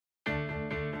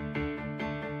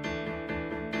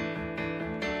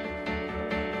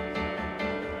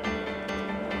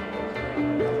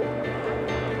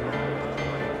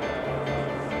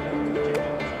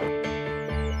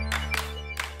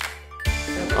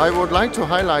I would like to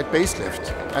highlight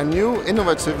Baselift, a new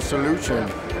innovative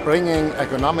solution bringing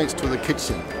ergonomics to the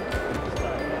kitchen.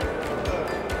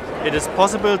 It is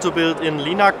possible to build in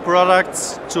LINAK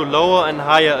products to lower and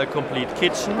higher a complete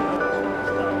kitchen.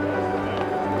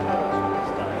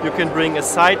 You can bring a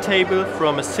side table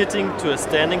from a sitting to a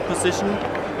standing position.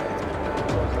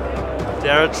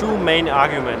 There are two main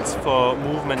arguments for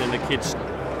movement in the kitchen.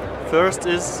 First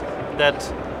is that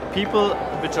people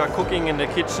which are cooking in the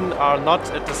kitchen are not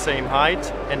at the same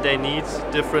height and they need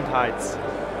different heights.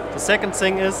 The second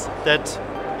thing is that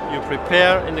you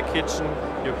prepare in the kitchen,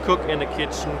 you cook in the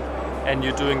kitchen, and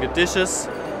you're doing the dishes,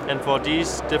 and for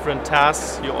these different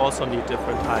tasks you also need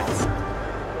different heights.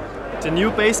 The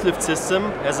new Baselift system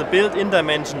has a built-in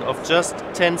dimension of just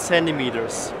 10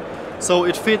 centimeters, so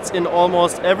it fits in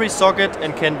almost every socket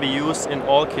and can be used in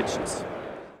all kitchens.